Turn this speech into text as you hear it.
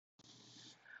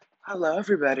Hello,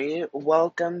 everybody.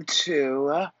 Welcome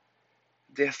to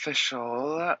the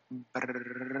official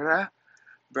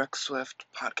Brooke Swift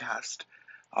podcast,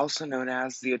 also known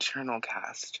as the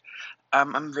ETERNALCAST.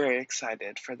 I'm very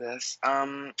excited for this.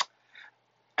 I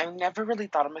never really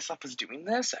thought of myself as doing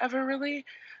this ever, really,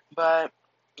 but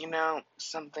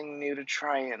something new to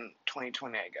try in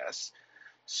 2020, I guess.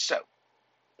 So,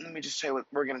 let me just say what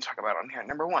we're going to talk about on here.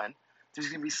 Number one, there's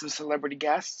going to be some celebrity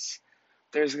guests.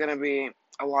 There's going to be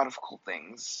a lot of cool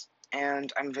things,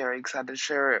 and I'm very excited to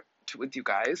share it with you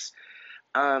guys.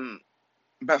 Um,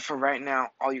 but for right now,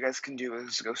 all you guys can do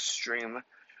is go stream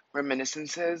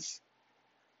Reminiscences,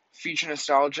 Future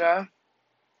Nostalgia,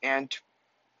 and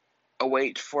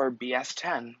await for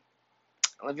BS10.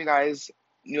 I love you guys.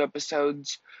 New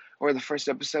episodes, or the first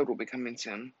episode, will be coming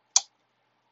soon.